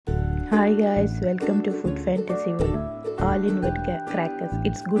Hi guys, welcome to Food Fantasy World. All in one crackers.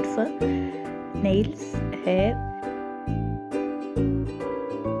 It's good for nails, hair.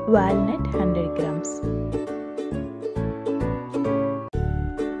 Walnut 100 grams.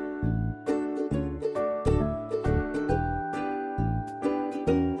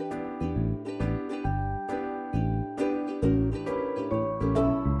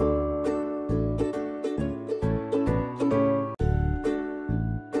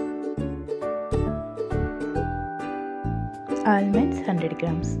 Almonds 100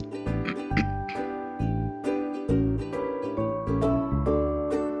 grams.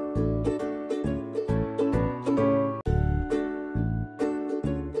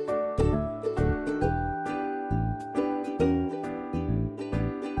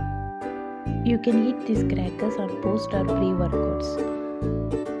 You can eat these crackers on post or pre-workouts.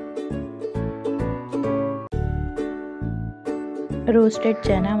 Roasted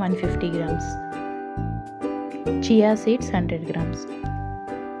chana 150 grams. Chia seeds 100 grams.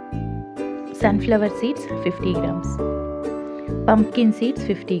 Sunflower seeds 50 grams. Pumpkin seeds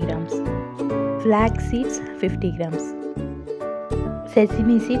 50 grams. Flax seeds 50 grams.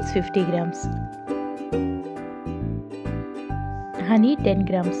 Sesame seeds 50 grams. Honey 10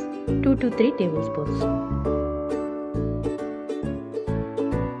 grams. 2 to 3 tablespoons.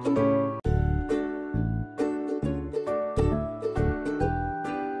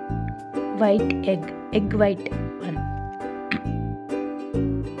 White egg white 1.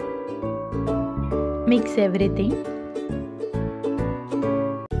 Mix everything.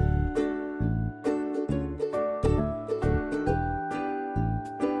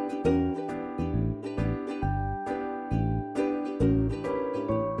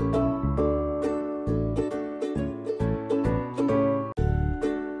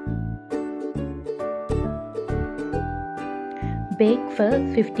 Bake for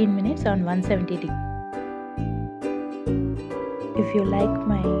 15 minutes on 170 degrees. If you like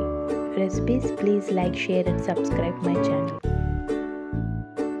my recipes, please like, share and subscribe my channel.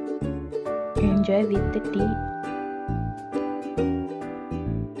 Enjoy with the tea.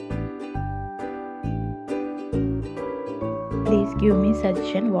 Please give me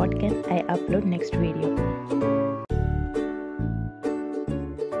suggestion what can I upload next video.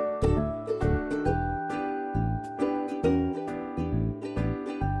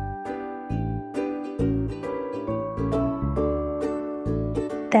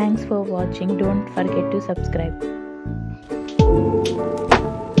 Thanks for watching. Don't forget to subscribe.